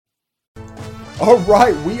All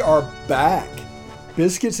right, we are back.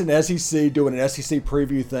 Biscuits and SEC doing an SEC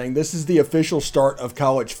preview thing. This is the official start of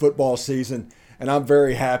college football season, and I'm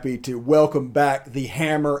very happy to welcome back the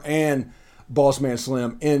Hammer and Bossman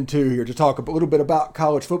Slim into here to talk a little bit about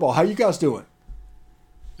college football. How you guys doing?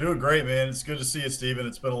 Doing great, man. It's good to see you, Steven.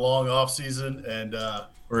 It's been a long off season, and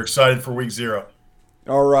we're excited for week 0.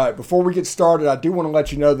 All right, before we get started, I do want to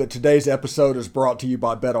let you know that today's episode is brought to you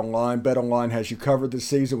by BetOnline. BetOnline has you covered this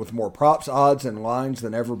season with more props, odds, and lines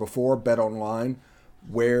than ever before. BetOnline,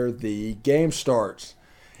 where the game starts.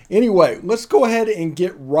 Anyway, let's go ahead and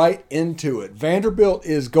get right into it. Vanderbilt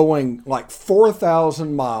is going like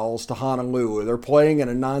 4,000 miles to Honolulu. They're playing in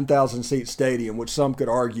a 9,000-seat stadium, which some could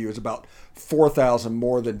argue is about 4,000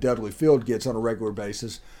 more than Dudley Field gets on a regular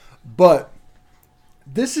basis. But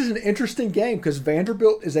this is an interesting game because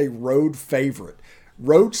Vanderbilt is a road favorite.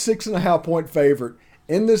 Road 6.5-point favorite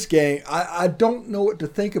in this game. I don't know what to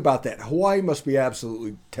think about that. Hawaii must be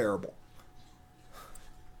absolutely terrible.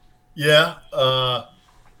 Yeah,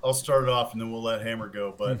 I'll start it off and then we'll let Hammer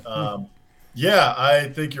go. But yeah, I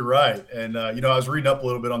think you're right. And, I was reading up a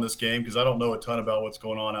little bit on this game because I don't know a ton about what's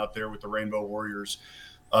going on out there with the Rainbow Warriors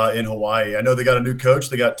in Hawaii. I know they got a new coach.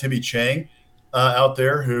 They got Timmy Chang out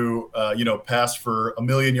there who, passed for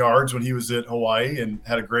 1,000,000 yards when he was at Hawaii and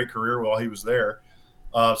had a great career while he was there.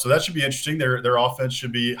 So that should be interesting. Their offense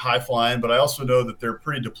should be high flying, but I also know that they're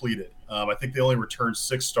pretty depleted. I think they only returned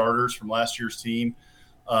 6 starters from last year's team.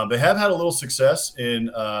 They have had a little success in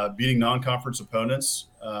beating non-conference opponents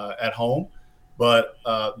at home, but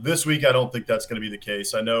this week I don't think that's going to be the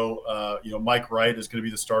case. I know, Mike Wright is going to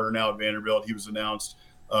be the starter now at Vanderbilt. He was announced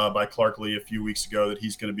by Clark Lee a few weeks ago that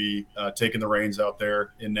he's going to be taking the reins out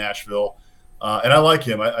there in Nashville. And I like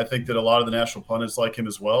him. I think that a lot of the national pundits like him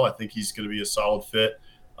as well. I think he's going to be a solid fit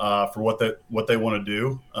for what they want to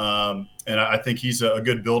do. And I think he's a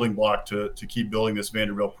good building block to keep building this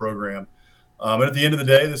Vanderbilt program. And at the end of the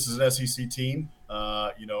day, this is an SEC team.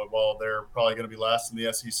 While they're probably going to be last in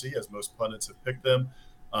the SEC, as most pundits have picked them,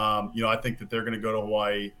 I think that they're going to go to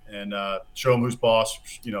Hawaii and show them who's boss.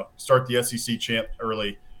 Start the SEC champ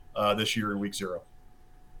early this year in week 0.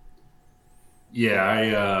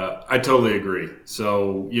 Yeah, I totally agree.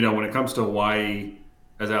 So, when it comes to Hawaii,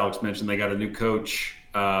 as Alex mentioned, they got a new coach.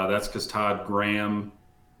 That's because Todd Graham,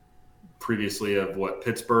 previously of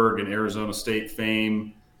Pittsburgh and Arizona State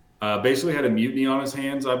fame, basically had a mutiny on his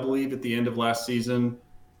hands, I believe, at the end of last season.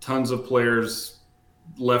 Tons of players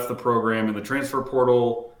left the program in the transfer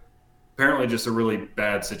portal. Apparently just a really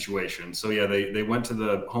bad situation. So, yeah, they went to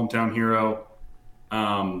the hometown hero.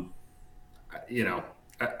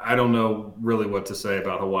 I don't know really what to say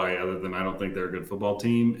about Hawaii other than I don't think they're a good football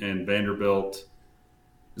team. And Vanderbilt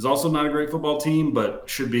is also not a great football team, but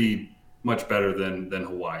should be much better than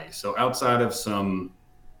Hawaii. So outside of some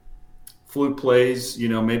fluke plays,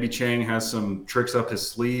 maybe Chang has some tricks up his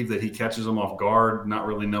sleeve that he catches them off guard, not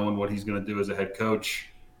really knowing what he's going to do as a head coach.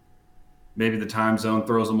 Maybe the time zone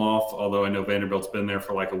throws him off, although I know Vanderbilt's been there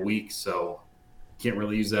for like a week, so can't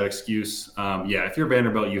really use that excuse. If you're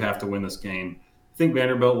Vanderbilt, you have to win this game. I think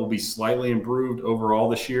Vanderbilt will be slightly improved overall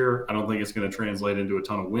this year. I don't think it's going to translate into a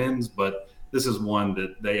ton of wins, but this is one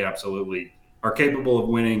that they absolutely are capable of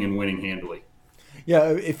winning and winning handily. Yeah,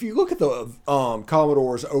 if you look at the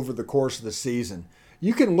Commodores over the course of the season,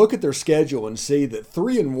 you can look at their schedule and see that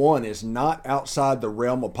 3-1 is not outside the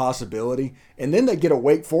realm of possibility. And then they get a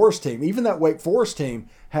Wake Forest team. Even that Wake Forest team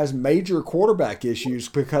has major quarterback issues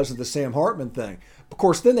because of the Sam Hartman thing. Of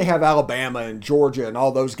course, then they have Alabama and Georgia and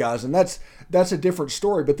all those guys, and that's a different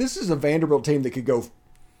story. But this is a Vanderbilt team that could go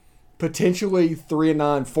potentially 3-9,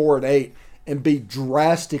 4-8, and be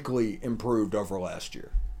drastically improved over last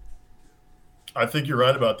year. I think you're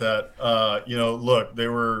right about that. Look, they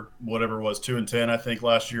were 2-10. I think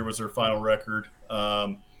last year was their final record.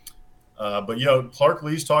 But Clark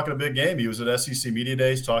Lee's talking a big game. He was at SEC Media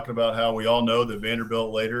Days talking about how we all know that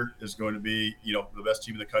Vanderbilt later is going to be, the best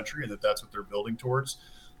team in the country and that's what they're building towards.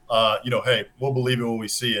 Hey, we'll believe it when we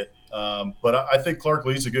see it. But I think Clark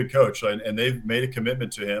Lee's a good coach, and they've made a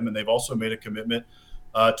commitment to him, and they've also made a commitment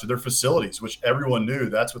to their facilities, which everyone knew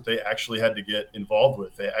that's what they actually had to get involved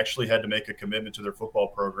with. They actually had to make a commitment to their football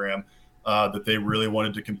program that they really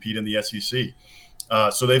wanted to compete in the SEC.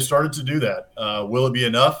 So they've started to do that. Will it be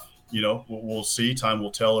enough? We'll see. Time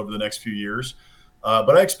will tell over the next few years.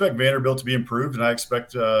 But I expect Vanderbilt to be improved, and I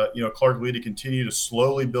expect Clark Lee to continue to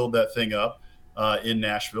slowly build that thing up in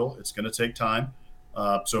Nashville. It's going to take time.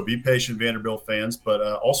 So be patient, Vanderbilt fans, but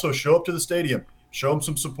also show up to the stadium. Show them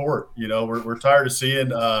some support. We're tired of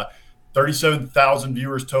seeing 37,000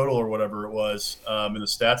 viewers total or whatever it was in the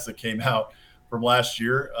stats that came out from last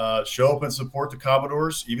year. Show up and support the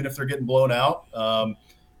Commodores, even if they're getting blown out,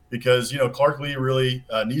 because Clark Lea really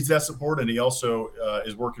needs that support, and he also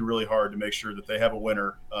is working really hard to make sure that they have a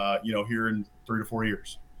winner, here in 3 to 4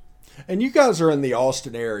 years. And you guys are in the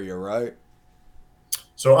Austin area, right?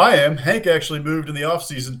 So I am. Hank actually moved in the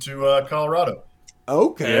offseason to Colorado.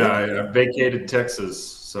 Okay. Yeah, I vacated Texas,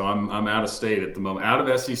 so I'm out of state at the moment, out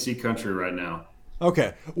of SEC country right now.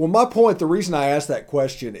 Okay. Well, my point, the reason I asked that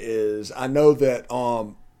question is I know that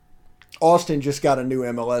Austin just got a new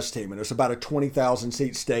MLS team, and it's about a 20,000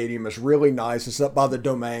 seat stadium. It's really nice. It's up by the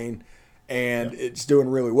Domain, and it's doing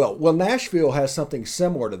really well. Well, Nashville has something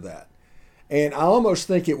similar to that. And I almost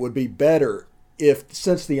think it would be better if,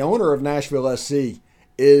 since the owner of Nashville SC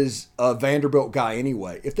is a Vanderbilt guy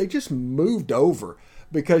anyway, if they just moved over,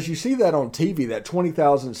 because you see that on TV, that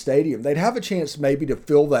 20,000 stadium, they'd have a chance maybe to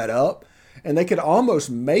fill that up, and they could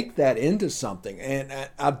almost make that into something. And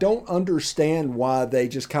I don't understand why they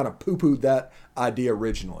just kind of poo-pooed that idea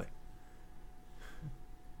originally.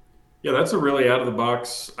 Yeah, that's a really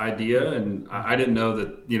out-of-the-box idea, and I didn't know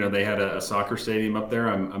that they had a soccer stadium up there.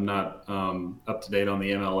 I'm not up to date on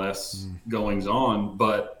the MLS goings on,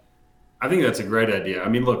 but I think that's a great idea. I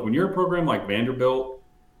mean, look, when you're a program like Vanderbilt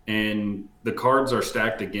and the cards are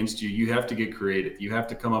stacked against you, you have to get creative. You have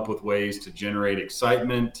to come up with ways to generate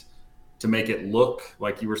excitement, to make it look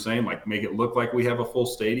like you were saying, like make it look like we have a full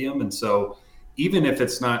stadium. And so even if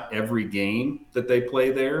it's not every game that they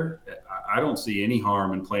play there, I don't see any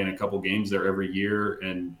harm in playing a couple games there every year.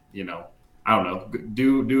 And, I don't know,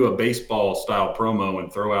 do a baseball style promo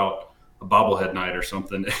and throw out a bobblehead night or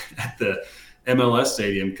something at the MLS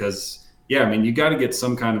stadium. Because, you got to get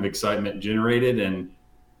some kind of excitement generated. And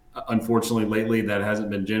unfortunately, lately that hasn't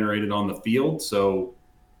been generated on the field. So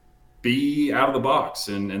be out of the box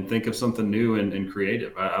and think of something new and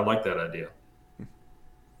creative. I like that idea.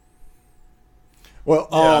 Well,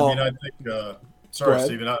 I think. Sorry,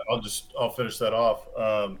 Stephen. I'll finish that off.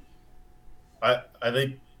 I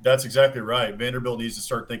think that's exactly right. Vanderbilt needs to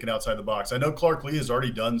start thinking outside the box. I know Clark Lea has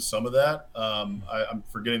already done some of that. I'm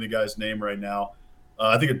forgetting the guy's name right now.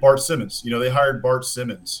 I think it's Bart Simmons. They hired Bart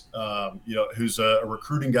Simmons. Who's a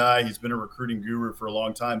recruiting guy. He's been a recruiting guru for a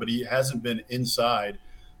long time, but he hasn't been inside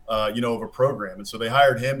of a program. And so they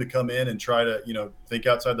hired him to come in and try to, think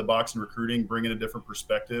outside the box in recruiting, bring in a different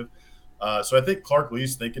perspective. So I think Clark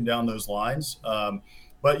Lea's thinking down those lines.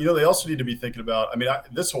 But, they also need to be thinking about,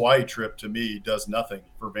 this Hawaii trip to me does nothing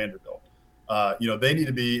for Vanderbilt. They need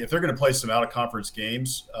to be, if they're going to play some out of conference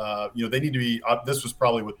games, they need to be, this was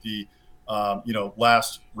probably with the,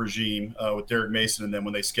 last regime with Derek Mason. And then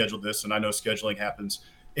when they scheduled this, and I know scheduling happens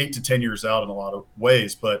 8 to 10 years out in a lot of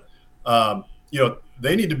ways, but,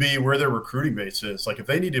 they need to be where their recruiting base is. Like if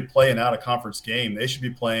they need to play an out-of-conference game, they should be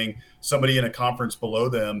playing somebody in a conference below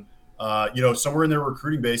them, somewhere in their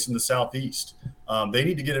recruiting base in the Southeast. They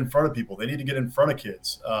need to get in front of people. They need to get in front of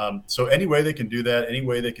kids. So any way they can do that, any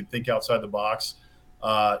way they can think outside the box,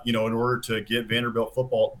 in order to get Vanderbilt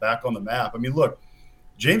football back on the map. Look,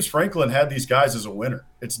 James Franklin had these guys as a winner.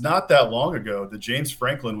 It's not that long ago that James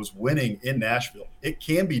Franklin was winning in Nashville. It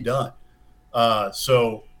can be done.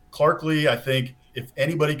 So Clark Lea, I think if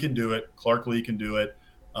anybody can do it, Clark Lea can do it.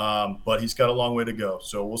 But he's got a long way to go.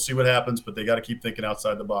 So we'll see what happens, but they got to keep thinking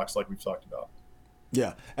outside the box like we've talked about.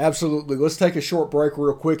 Yeah, absolutely. Let's take a short break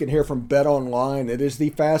real quick and hear from Bet Online. It is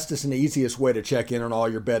the fastest and easiest way to check in on all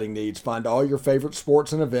your betting needs. Find all your favorite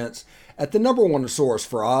sports and events at the #1 source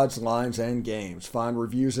for odds, lines, and games. Find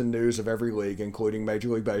reviews and news of every league, including Major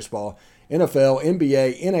League Baseball, NFL,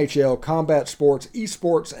 NBA, NHL, combat sports,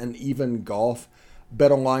 esports, and even golf.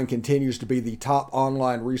 BetOnline continues to be the top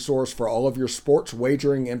online resource for all of your sports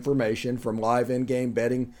wagering information, from live in-game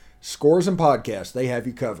betting, scores, and podcasts. They have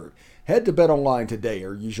you covered. Head to BetOnline today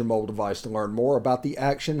or use your mobile device to learn more about the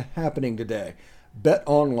action happening today.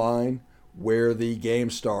 BetOnline, where the game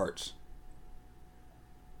starts.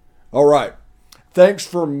 All right. Thanks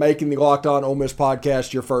for making the Locked On Ole Miss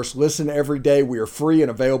podcast your first listen every day. We are free and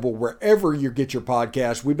available wherever you get your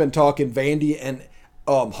podcast. We've been talking Vandy and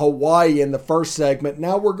Hawaii in the first segment.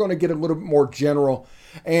 Now we're going to get a little bit more general.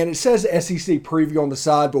 And it says SEC preview on the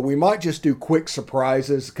side, but we might just do quick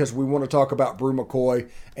surprises because we want to talk about Brew McCoy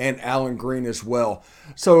and Allen Green as well.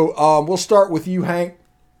 So we'll start with you, Hank.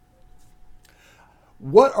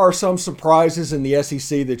 What are some surprises in the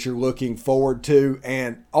SEC that you're looking forward to?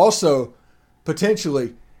 And also,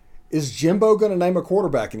 potentially, is Jimbo going to name a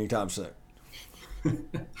quarterback anytime soon?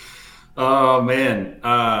 Oh, man.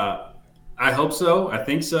 I hope so. I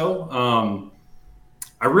think so.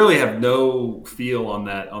 I really have no feel on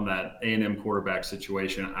that A&M quarterback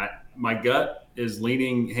situation. My gut is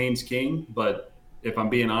leaning Haynes King, but if I'm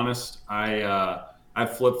being honest,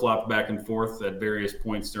 I've flip-flopped back and forth at various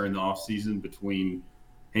points during the offseason between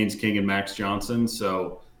Haynes King and Max Johnson.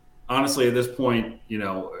 So honestly, at this point,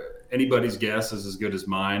 anybody's guess is as good as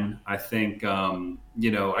mine. I think,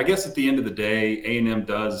 I guess at the end of the day, A&M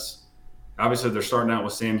does – obviously they're starting out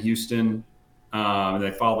with Sam Houston. And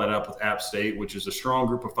they follow that up with App State, which is a strong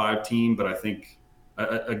group of 5 team, but I think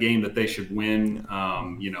a game that they should win,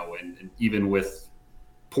 and even with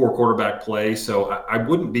poor quarterback play. So I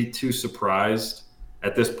wouldn't be too surprised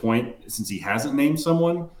at this point, since he hasn't named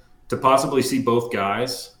someone, to possibly see both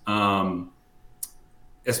guys,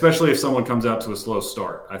 especially if someone comes out to a slow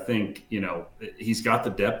start. I think, he's got the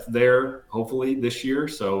depth there, hopefully, this year.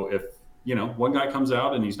 So if, one guy comes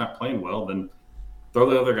out and he's not playing well, then throw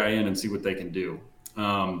the other guy in and see what they can do.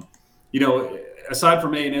 Aside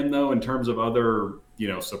from A&M, though, in terms of other,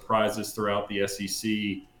 surprises throughout the SEC,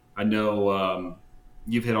 I know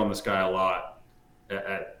you've hit on this guy a lot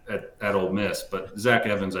at Ole Miss, but Zach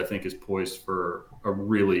Evans, I think, is poised for a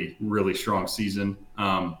really, really strong season.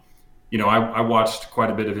 I watched quite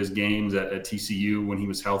a bit of his games at TCU when he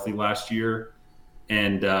was healthy last year,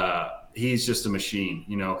 and he's just a machine.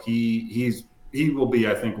 He will be,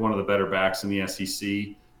 I think, one of the better backs in the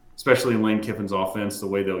SEC, especially in Lane Kiffin's offense, the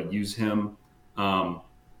way they'll use him.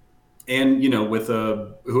 With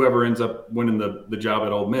whoever ends up winning the job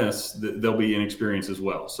at Ole Miss, they'll be inexperienced as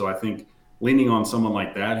well. So I think leaning on someone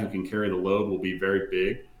like that who can carry the load will be very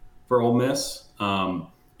big for Ole Miss.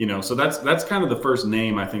 So that's kind of the first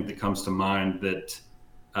name I think that comes to mind that,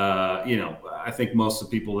 I think most of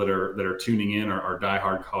the people that are tuning in are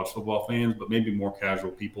diehard college football fans, but maybe more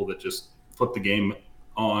casual people that just flip the game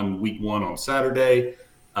on week 1 on Saturday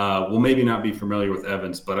will maybe not be familiar with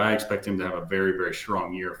Evans, but I expect him to have a very, very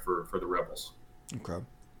strong year for the Rebels. Okay.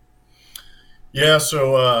 Yeah,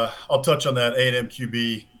 so I'll touch on that A&M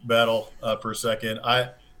QB battle for a second.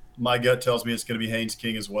 My gut tells me it's going to be Haynes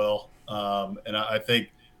King as well, and I think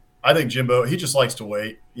Jimbo, he just likes to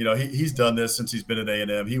wait. He's done this since he's been at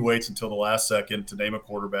A&M. He waits until the last second to name a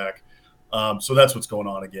quarterback. So that's what's going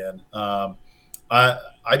on again.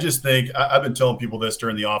 I just think I've been telling people this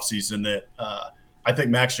during the offseason that I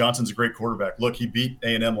think Max Johnson's a great quarterback. Look, he beat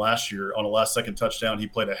A&M last year on a last-second touchdown. He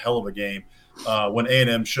played a hell of a game when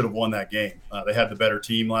A&M should have won that game. They had the better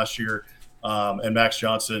team last year, and Max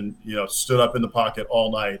Johnson, stood up in the pocket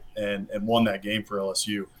all night and won that game for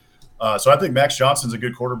LSU. So I think Max Johnson's a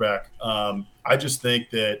good quarterback. I just think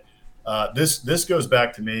that this goes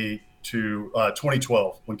back to me to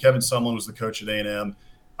 2012 when Kevin Sumlin was the coach at A&M.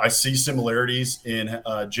 I see similarities in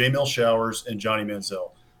Jamil Showers and Johnny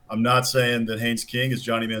Manziel. I'm not saying that Haynes King is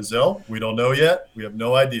Johnny Manziel. We don't know yet. We have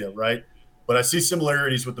no idea, right? But I see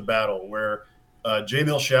similarities with the battle where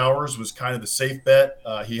Jamil Showers was kind of the safe bet.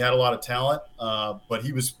 He had a lot of talent, but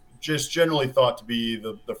he was just generally thought to be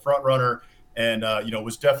the front runner and,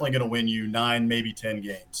 was definitely going to win you 9, maybe 10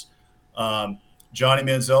 games. Johnny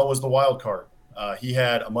Manziel was the wild card. He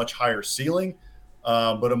had a much higher ceiling,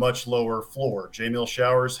 but a much lower floor. Jamil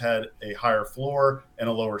Showers had a higher floor and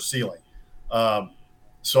a lower ceiling.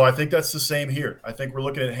 So I think that's the same here. I think we're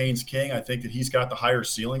looking at Haynes King. I think that he's got the higher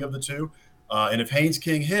ceiling of the two. And if Haynes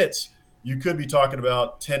King hits, you could be talking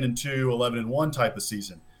about 10-2, 11-1 type of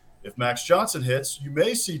season. If Max Johnson hits, you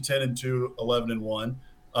may see 10-2, 11-1.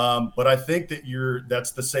 But I think that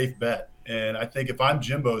that's the safe bet. And I think if I'm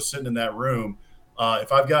Jimbo sitting in that room,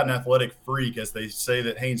 if I've got an athletic freak, as they say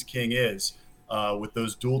that Haynes King is, with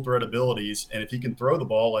those dual threat abilities, and if he can throw the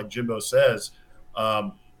ball like Jimbo says,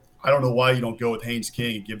 I don't know why you don't go with Haynes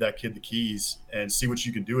King and give that kid the keys and see what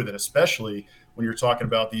you can do with it, especially when you're talking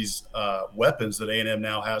about these weapons that A&M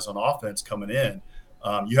now has on offense coming in.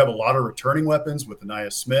 You have a lot of returning weapons with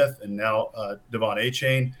Anaya Smith and now Devon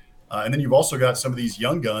Achane. And then you've also got some of these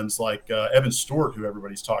young guns like Evan Stewart, who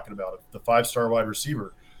everybody's talking about, the 5-star wide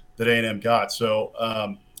receiver that A&M got. So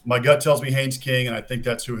my gut tells me Haynes King, and I think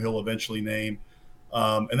that's who he'll eventually name.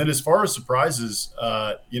 And then as far as surprises,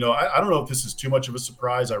 I don't know if this is too much of a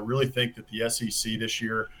surprise. I really think that the SEC this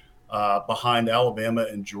year behind Alabama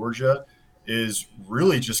and Georgia is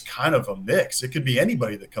really just kind of a mix. It could be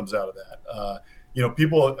anybody that comes out of that.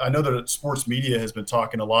 I know that sports media has been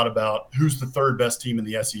talking a lot about who's the third best team in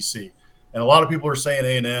the SEC. And a lot of people are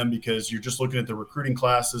saying A&M because you're just looking at the recruiting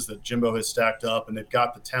classes that Jimbo has stacked up and they've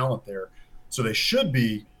got the talent there. So they should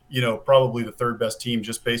be, probably the third best team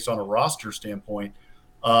just based on a roster standpoint.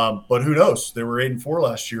 But who knows? They were 8-4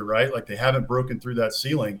 last year, right? Like they haven't broken through that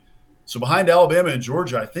ceiling. So behind Alabama and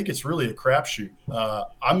Georgia, I think it's really a crapshoot.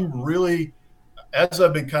 As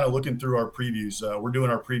I've been kind of looking through our previews, we're doing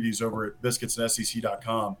our previews over at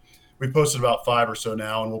biscuitsandsec.com. We've posted about 5 or so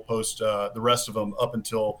now, and we'll post the rest of them up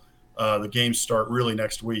until The games start really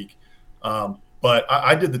next week. But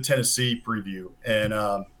I did the Tennessee preview, and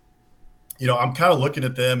I'm kind of looking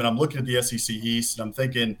at them, and I'm looking at the SEC East, and I'm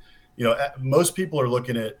thinking, most people are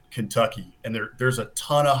looking at Kentucky, and there's a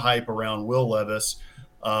ton of hype around Will Levis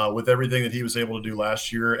with everything that he was able to do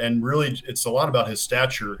last year, and really, it's a lot about his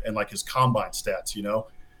stature and like his combine stats,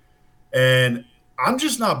 And I'm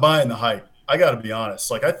just not buying the hype. I got to be honest.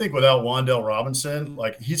 Like, I think without Wan'Dale Robinson,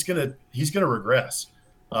 like he's gonna regress.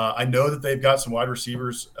 I know that they've got some wide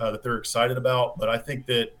receivers that they're excited about, but I think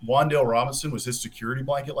that Wan'Dale Robinson was his security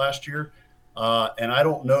blanket last year. And I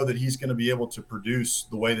don't know that he's going to be able to produce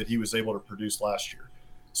the way that he was able to produce last year.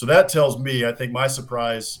 So that tells me, I think my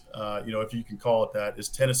surprise, if you can call it that, is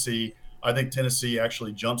Tennessee. I think Tennessee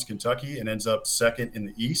actually jumps Kentucky and ends up second in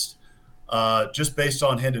the East, just based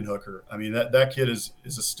on Hendon Hooker. I mean, that kid is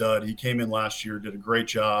a stud. He came in last year, did a great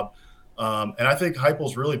job. And I think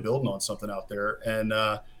Heupel's really building on something out there. And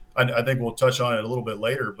I think we'll touch on it a little bit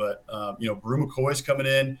later. But, Brew McCoy's coming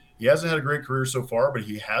in. He hasn't had a great career so far, but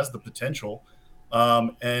he has the potential.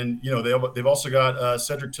 And they've also got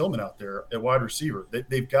Cedric Tillman out there at wide receiver.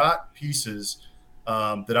 They've got pieces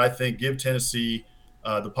that I think give Tennessee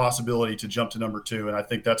the possibility to jump to number 2. And I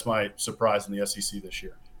think that's my surprise in the SEC this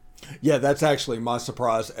year. Yeah, that's actually my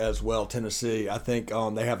surprise as well, Tennessee. I think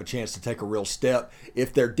they have a chance to take a real step.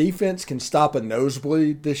 If their defense can stop a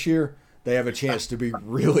nosebleed this year, they have a chance to be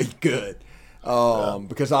really good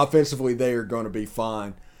because offensively they are going to be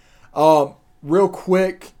fine. Real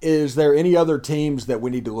quick, is there any other teams that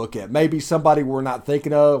we need to look at? Maybe somebody we're not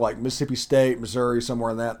thinking of, like Mississippi State, Missouri,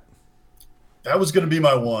 somewhere in that? That was going to be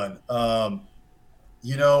my one.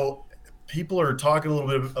 People are talking a little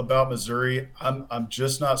bit about Missouri. I'm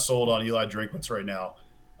just not sold on Eli Drinkwitz right now.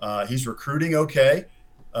 He's recruiting okay.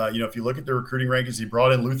 If you look at the recruiting rankings, he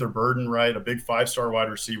brought in Luther Burden, right, a big 5-star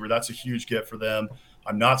wide receiver. That's a huge get for them.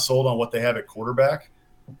 I'm not sold on what they have at quarterback.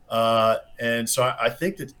 And so I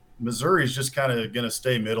think that Missouri is just kind of going to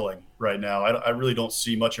stay middling right now. I really don't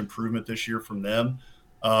see much improvement this year from them.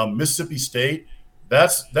 Mississippi State,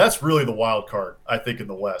 that's really the wild card, I think, in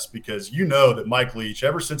the West, because that Mike Leach,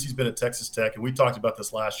 ever since he's been at Texas Tech, and we talked about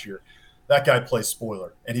this last year, that guy plays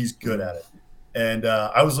spoiler, and he's good at it. And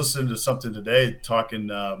I was listening to something today talking,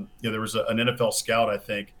 there was an NFL scout, I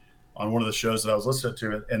think, on one of the shows that I was listening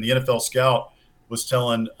to, and the NFL scout was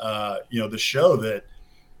telling, the show that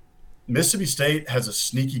Mississippi State has a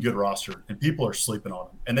sneaky good roster, and people are sleeping on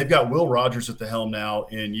them. And they've got Will Rogers at the helm now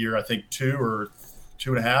in year, I think, 2 or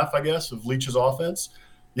 2.5, I guess, of Leach's offense.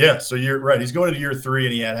 Yeah, so you're right. He's going into year 3,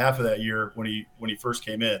 and he had half of that year when he first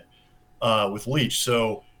came in with Leach.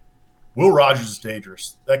 So Will Rogers is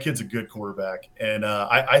dangerous. That kid's a good quarterback, and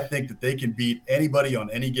I think that they can beat anybody on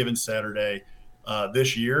any given Saturday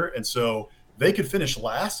this year. And so they could finish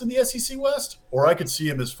last in the SEC West, or I could see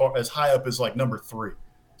him as high up as like number 3.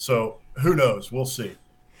 So who knows? We'll see.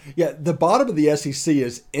 Yeah, the bottom of the SEC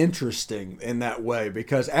is interesting in that way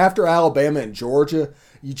because after Alabama and Georgia,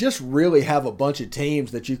 you just really have a bunch of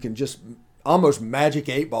teams that you can just almost magic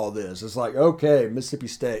 8-ball this. It's like, okay, Mississippi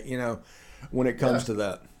State, when it comes to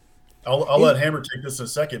that. I'll let Hammer take this in a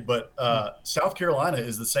second, but South Carolina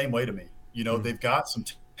is the same way to me. They've got some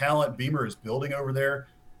talent. Beamer is building over there,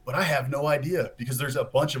 but I have no idea because there's a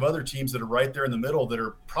bunch of other teams that are right there in the middle that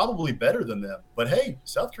are probably better than them. But, hey,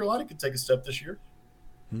 South Carolina could take a step this year.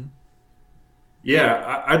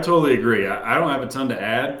 Yeah, I totally agree. I don't have a ton to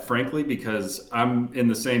add, frankly, because I'm in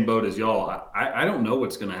the same boat as y'all. I don't know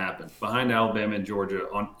what's going to happen behind Alabama and Georgia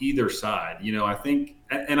on either side. I think,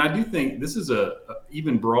 and I do think this is a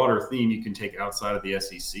even broader theme you can take outside of the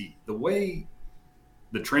SEC. The way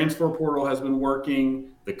the transfer portal has been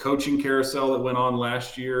working, the coaching carousel that went on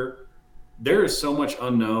last year, there is so much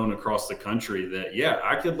unknown across the country that,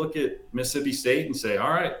 I could look at Mississippi State and say,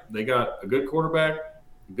 all right, they got a good quarterback,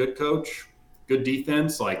 a good coach, good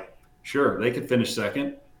defense. Like, sure, they could finish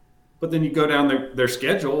second. But then you go down their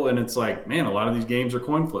schedule, and it's like, man, a lot of these games are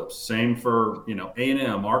coin flips. Same for,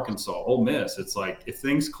 A&M, Arkansas, Ole Miss. It's like if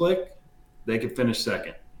things click, they could finish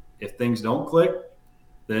second. If things don't click,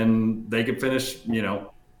 then they could finish,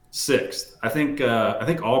 6th. I think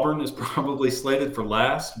Auburn is probably slated for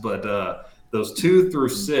last, but those 2 through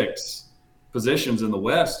 6 positions in the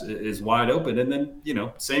West is wide open. And then,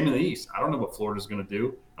 same in the East. I don't know what Florida's going to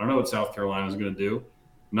do. I don't know what South Carolina's going to do.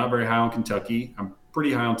 I'm not very high on Kentucky. I'm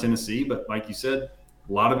pretty high on Tennessee, but like you said,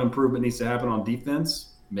 a lot of improvement needs to happen on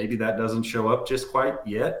defense. Maybe that doesn't show up just quite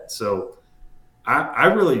yet. So I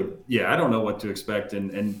really, I don't know what to expect.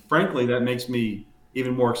 And frankly, that makes me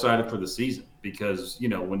even more excited for the season because,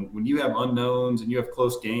 when you have unknowns and you have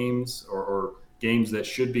close games or games that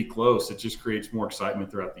should be close, it just creates more excitement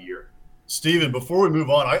throughout the year. Steven, before we move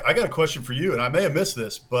on, I got a question for you, and I may have missed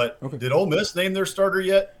this, but did Ole Miss name their starter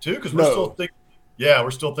yet, too? Because we're still thinking. Yeah,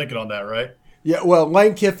 we're still thinking on that, right? Yeah, well,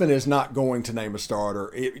 Lane Kiffin is not going to name a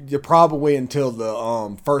starter. Probably until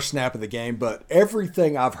the first snap of the game, but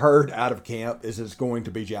everything I've heard out of camp is it's going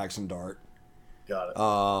to be Jackson Dart. Got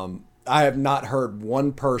it. I have not heard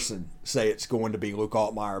one person say it's going to be Luke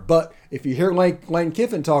Altmaier, but if you hear Lane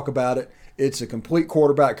Kiffin talk about it, it's a complete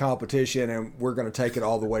quarterback competition, and we're going to take it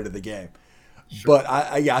all the way to the game. Sure. But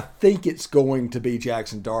I think it's going to be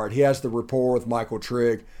Jackson Dart. He has the rapport with Michael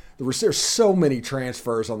Trigg. There's so many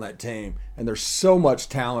transfers on that team, and there's so much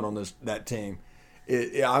talent on that team.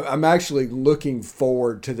 I'm actually looking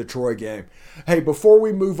forward to the Troy game. Hey, before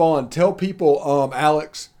we move on, tell people,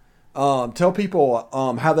 Alex, how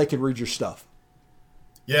they can read your stuff.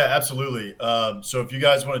 Yeah, absolutely. So if you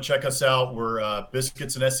guys want to check us out, we're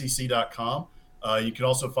biscuitsandsec.com. You can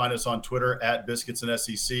also find us on Twitter at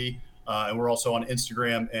biscuitsandsec. And we're also on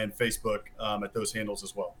Instagram and Facebook at those handles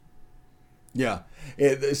as well. Yeah,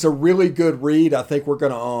 it's a really good read. I think we're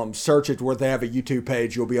going to search it where they have a YouTube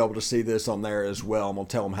page. You'll be able to see this on there as well. I'm going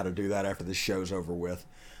to tell them how to do that after this show's over with.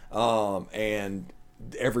 And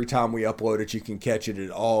every time we upload it, you can catch it at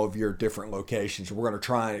all of your different locations. We're going to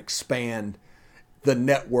try and expand the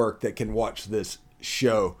network that can watch this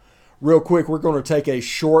show. Real quick, we're going to take a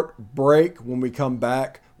short break. When we come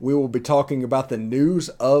back, we will be talking about the news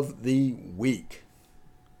of the week.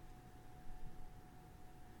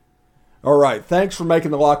 All right. Thanks for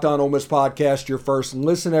making the Locked On Ole Miss podcast your first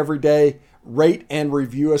listen every day. Rate and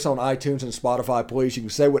review us on iTunes and Spotify, please. You can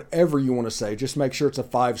say whatever you want to say. Just make sure it's a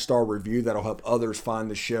 5-star review. That'll help others find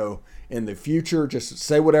the show in the future. Just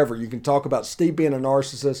say whatever. You can talk about Steve being a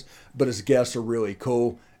narcissist, but his guests are really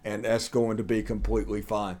cool, and that's going to be completely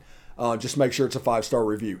fine. Just make sure it's a 5-star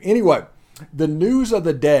review. Anyway, the news of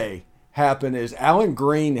the day happened is Allen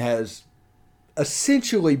Greene has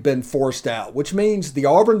essentially been forced out, which means the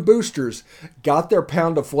Auburn Boosters got their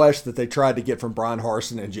pound of flesh that they tried to get from Brian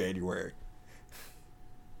Harsin in January.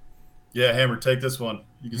 Yeah, Hammer, take this one.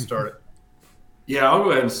 You can start it. Yeah, I'll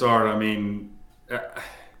go ahead and start. I mean,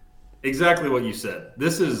 exactly what you said.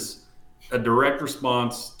 This is a direct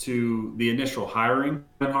response to the initial hiring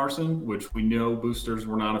of Harsin, which we know boosters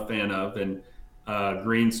were not a fan of. And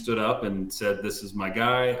Greene stood up and said, "This is my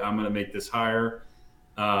guy. I'm going to make this hire."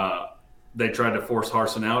 They tried to force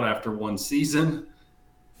Harsin out after one season.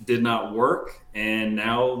 Did not work. And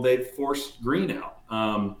now they've forced Greene out.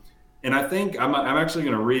 And I think I'm actually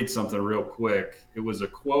going to read something real quick. It was a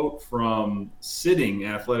quote from sitting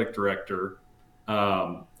athletic director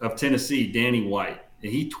of Tennessee, Danny White.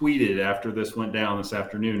 And he tweeted after this went down this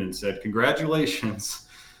afternoon and said, "Congratulations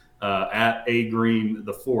at A. Greene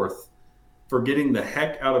the fourth for getting the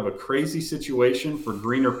heck out of a crazy situation for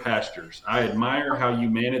greener pastures. I admire how you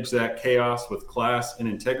manage that chaos with class and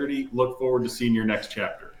integrity. Look forward to seeing your next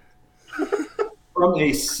chapter." From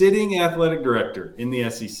a sitting athletic director in the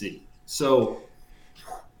SEC. So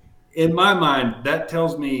in my mind, that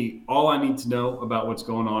tells me all I need to know about what's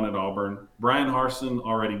going on at Auburn. Brian Harsin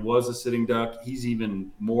already was a sitting duck. He's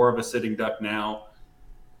even more of a sitting duck now.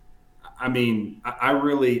 I mean, I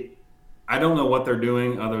don't know what they're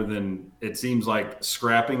doing other than it seems like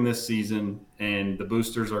scrapping this season, and the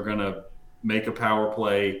boosters are going to make a power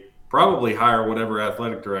play, probably hire whatever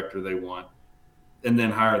athletic director they want, and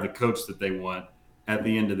then hire the coach that they want at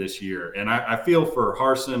the end of this year. And I feel for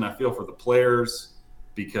Harsin. I feel for the players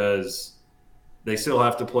because they still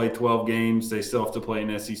have to play 12 games. They still have to play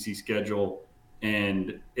an SEC schedule.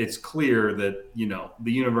 And it's clear that, you know,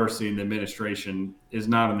 the university and the administration is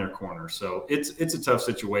not in their corner. So it's a tough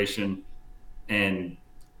situation. And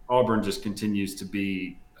Auburn just continues to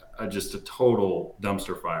be just a total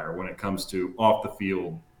dumpster fire when it comes to off the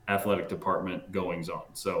field athletic department goings on.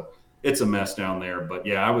 So it's a mess down there. But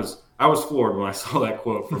yeah, I was floored when I saw that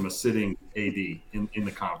quote from a sitting AD in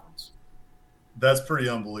the conference. That's pretty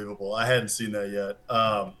unbelievable. I hadn't seen that yet.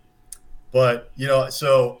 But, you know,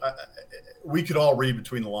 so we could all read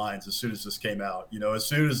between the lines as soon as this came out. You know, as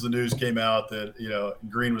soon as the news came out that, you know,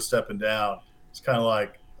 Greene was stepping down, it's kind of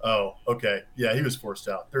like, oh, okay. Yeah, he was forced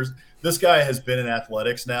out. This guy has been in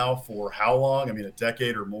athletics now for how long? I mean, a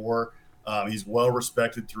decade or more. He's well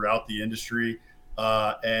respected throughout the industry.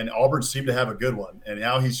 And Auburn seemed to have a good one. And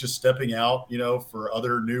now he's just stepping out, you know, for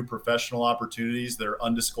other new professional opportunities that are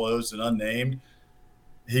undisclosed and unnamed.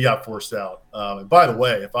 He got forced out. And by the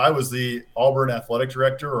way, if I was the Auburn athletic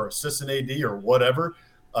director or assistant AD or whatever,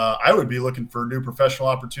 I would be looking for new professional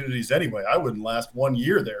opportunities anyway. I wouldn't last 1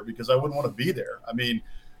 year there because I wouldn't want to be there. I mean,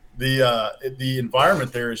 the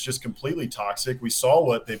environment there is just completely toxic. We saw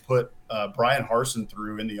what they put Brian Harsin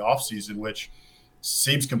through in the offseason, which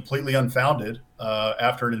seems completely unfounded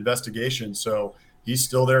after an investigation. So he's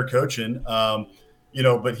still there coaching.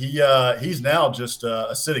 But he's now just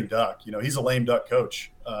a sitting duck. He's a lame duck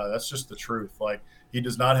coach. That's just the truth. Like, he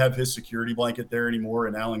does not have his security blanket there anymore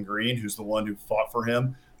in Alan Green, who's the one who fought for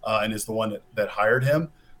him and is the one that hired him.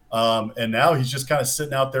 And now he's just kind of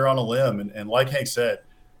sitting out there on a limb. And like Hank said,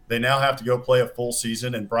 they now have to go play a full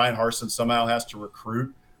season, and Brian Harsin somehow has to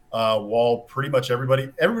recruit while pretty much everybody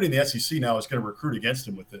in the SEC now is going to recruit against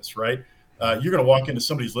him with this, right? You're going to walk into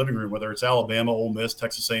somebody's living room, whether it's Alabama, Ole Miss,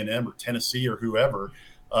 Texas A&M, or Tennessee, or whoever,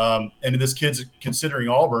 and this kid's considering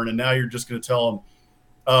Auburn, and now you're just going to tell him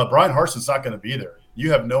Brian Harsin's not going to be there.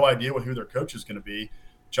 You have no idea who their coach is going to be.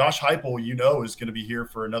 Josh Heupel, is going to be here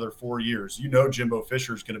for another 4 years. Jimbo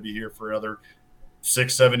Fisher is going to be here for another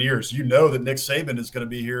 6-7 years. That Nick Saban is going to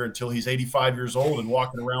be here until he's 85 years old and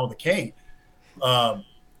walking around with a cane.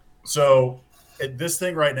 This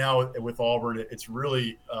thing right now with Auburn, it's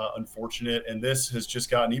really unfortunate, and this has just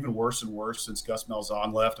gotten even worse and worse since Gus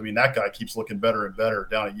Malzahn left. I mean, that guy keeps looking better and better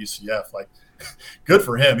down at UCF. Like, good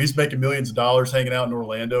for him. He's making millions of dollars hanging out in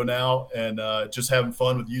Orlando now and just having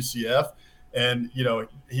fun with UCF. And,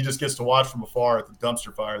 he just gets to watch from afar at the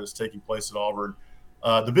dumpster fire that's taking place at Auburn.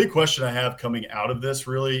 The big question I have coming out of this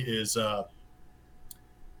really is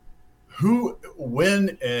who,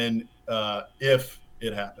 when, and if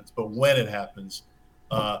it happens, but when it happens,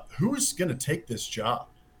 who's going to take this job?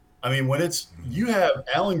 I mean, when you have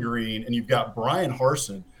Alan Green and you've got Brian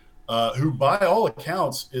Harsin, who by all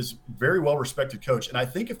accounts is very well-respected coach. And I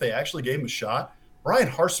think if they actually gave him a shot, Brian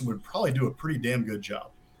Harsin would probably do a pretty damn good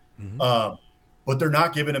job. Mm-hmm. But they're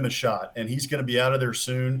not giving him a shot, and he's going to be out of there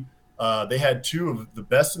soon. They had two of the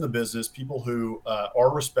best in the business, people who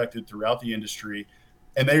are respected throughout the industry,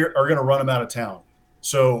 and they are going to run him out of town.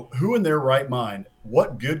 So who in their right mind,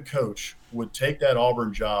 what good coach would take that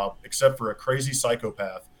Auburn job except for a crazy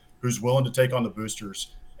psychopath who's willing to take on the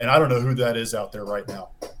boosters? And I don't know who that is out there right now.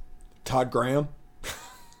 Todd Graham?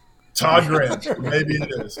 Todd Graham. Maybe it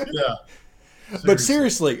is. Yeah. But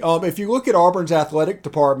seriously, if you look at Auburn's athletic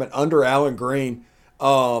department under Alan Green,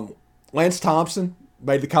 Lance Thompson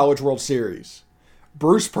made the College World Series.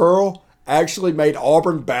 Bruce Pearl actually made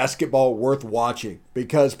Auburn basketball worth watching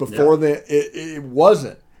because before it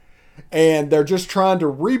wasn't. And they're just trying to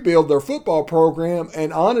rebuild their football program.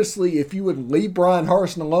 And honestly, if you would leave Brian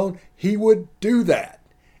Harsin alone, he would do that.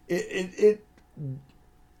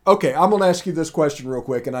 Okay, I'm going to ask you this question real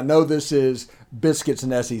quick, and I know this is biscuits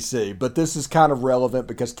and SEC, but this is kind of relevant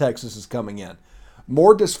because Texas is coming in.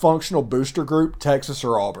 More dysfunctional booster group, Texas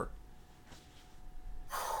or Auburn?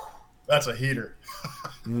 That's a heater.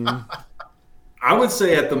 I would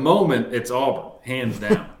say at the moment it's Auburn, hands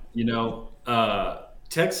down.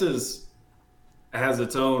 Texas has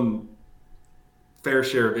its own fair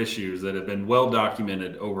share of issues that have been well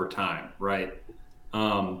documented over time, right?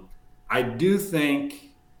 I do think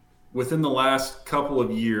within the last couple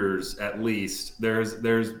of years, at least,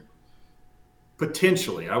 there's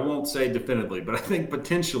potentially, I won't say definitively, but I think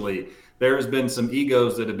potentially there has been some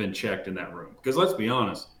egos that have been checked in that room. Because let's be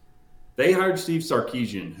honest, they hired Steve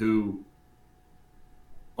Sarkisian, who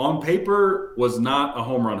on paper was not a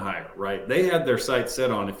home run hire, right? They had their sights set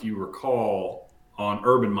on, if you recall, on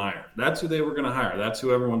Urban Meyer. That's who they were going to hire. That's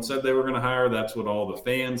who everyone said they were going to hire. That's what all the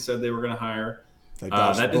fans said they were going to hire.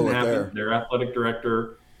 That didn't happen. There. Their athletic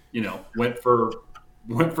director, went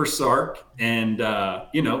for Sark, and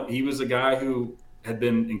he was a guy who had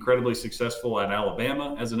been incredibly successful at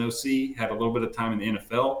Alabama as an OC, had a little bit of time in the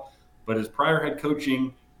NFL, but his prior head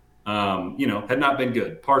coaching, had not been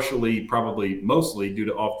good. Partially, probably mostly due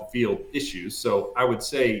to off the field issues. So I would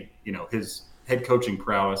say, his head coaching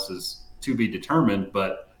prowess is to be determined.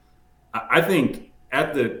 But I think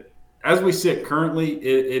as we sit currently,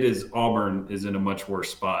 it is Auburn is in a much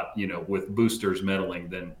worse spot, with boosters meddling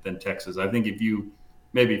than Texas. I think if you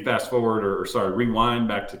maybe fast forward rewind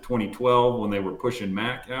back to 2012 when they were pushing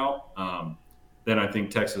Mac out, then I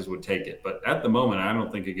think Texas would take it. But at the moment, I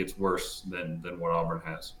don't think it gets worse than what Auburn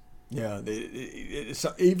has. Yeah,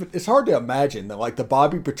 it's hard to imagine that like the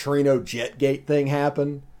Bobby Petrino Jetgate thing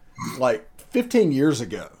happened like 15 years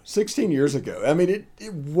ago, 16 years ago. I mean,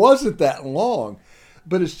 it wasn't that long.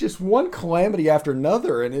 But it's just one calamity after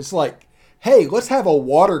another. And it's like, hey, let's have a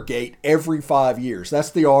Watergate every 5 years. That's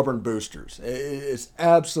the Auburn boosters. It's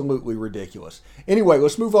absolutely ridiculous. Anyway,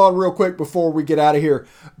 let's move on real quick before we get out of here.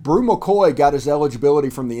 Brew McCoy got his eligibility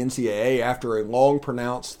from the NCAA after a long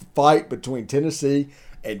pronounced fight between Tennessee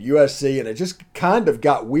and USC. And it just kind of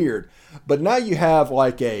got weird. But now you have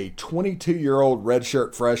like a 22-year-old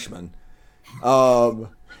redshirt freshman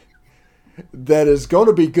that is going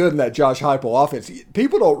to be good in that Josh Heupel offense.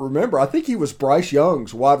 People don't remember. I think he was Bryce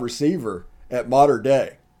Young's wide receiver at Modern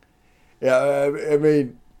Day. Yeah, I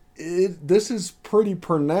mean, this is pretty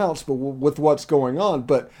pronounced with what's going on.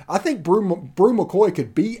 But I think Brew McCoy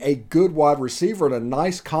could be a good wide receiver and a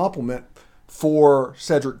nice compliment for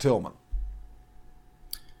Cedric Tillman.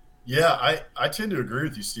 Yeah, I tend to agree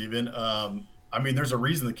with you, Steven. I mean, there's a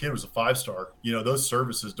reason the kid was a 5-star. You know, those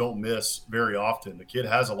services don't miss very often. The kid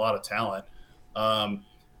has a lot of talent.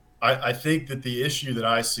 I think that the issue that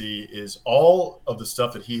I see is all of the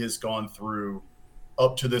stuff that he has gone through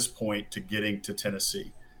up to this point to getting to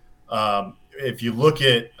Tennessee. If you look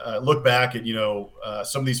back at,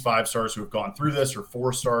 some of these 5-stars who have gone through this, or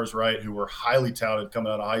 4-stars, right, who were highly touted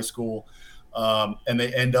coming out of high school, and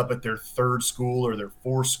they end up at their 3rd school or their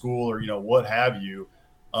 4th school, or, what have you.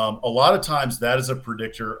 A lot of times that is a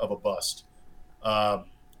predictor of a bust.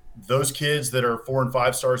 Those kids that are 4 and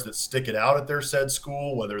 5 stars that stick it out at their said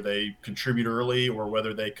school, whether they contribute early or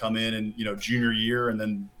whether they come in junior year and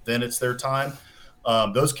then it's their time.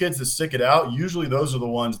 Those kids that stick it out, usually those are the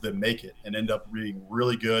ones that make it and end up being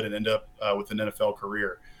really good and end up with an NFL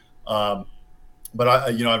career. But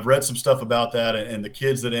I've read some stuff about that, and the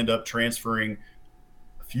kids that end up transferring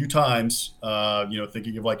a few times,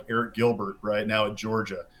 thinking of like Eric Gilbert right now at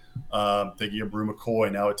Georgia, thinking of Brew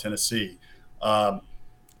McCoy now at Tennessee.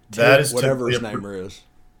 That is whatever his name is.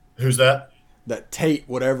 Who's that? That Tate,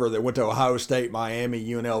 whatever, that went to Ohio State, Miami,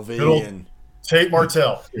 UNLV, and Tate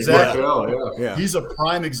Martell. Exactly. Yeah. He's a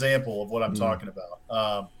prime example of what I'm talking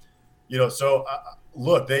about.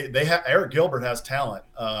 Look, they have Eric Gilbert has talent.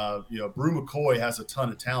 Brew McCoy has a ton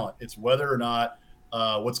of talent. It's whether or not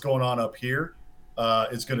what's going on up here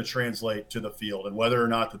is going to translate to the field, and whether or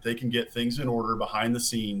not that they can get things in order behind the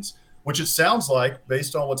scenes, which it sounds like,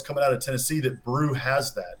 based on what's coming out of Tennessee, that Brew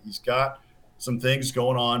has that. He's got some things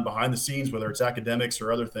going on behind the scenes, whether it's academics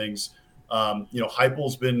or other things.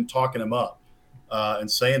 Heupel's been talking him up and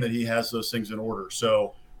saying that he has those things in order.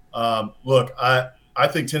 So, look, I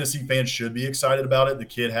think Tennessee fans should be excited about it. The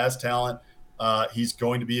kid has talent. He's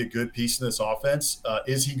going to be a good piece in this offense.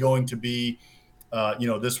 Is he going to be,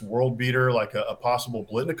 this world beater like a possible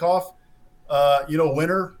Blitnikoff,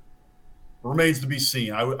 winner? Remains to be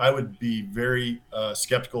seen. I would be very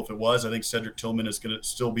skeptical if it was. I think Cedric Tillman is going to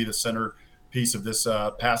still be the centerpiece of this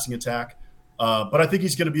passing attack. But I think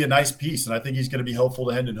he's going to be a nice piece, and I think he's going to be helpful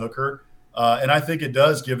to Hendon Hooker. And I think it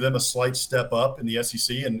does give them a slight step up in the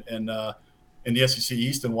SEC and in the SEC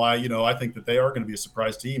East, and why, I think that they are going to be a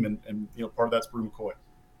surprise team, and part of that's Brew McCoy.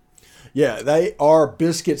 Yeah, they are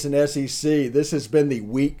biscuits in SEC. This has been the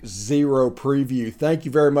Week 0 preview. Thank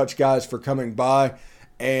you very much, guys, for coming by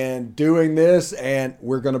and doing this, and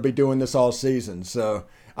we're going to be doing this all season. So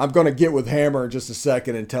I'm going to get with Hammer in just a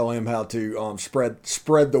second and tell him how to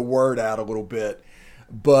spread the word out a little bit.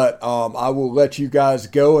 But I will let you guys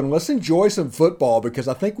go, and let's enjoy some football, because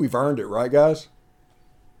I think we've earned it, right, guys?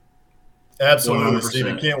 Absolutely, 100%.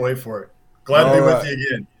 Steven. Can't wait for it. Glad to be with you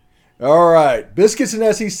again. All right. Biscuits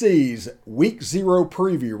and SEC's Week 0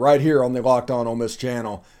 preview right here on the Locked On Ole Miss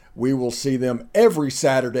channel. We will see them every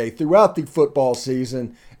Saturday throughout the football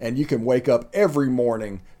season, and you can wake up every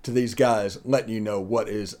morning to these guys letting you know what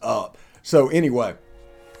is up. So anyway,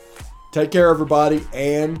 take care, everybody,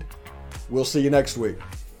 and we'll see you next week.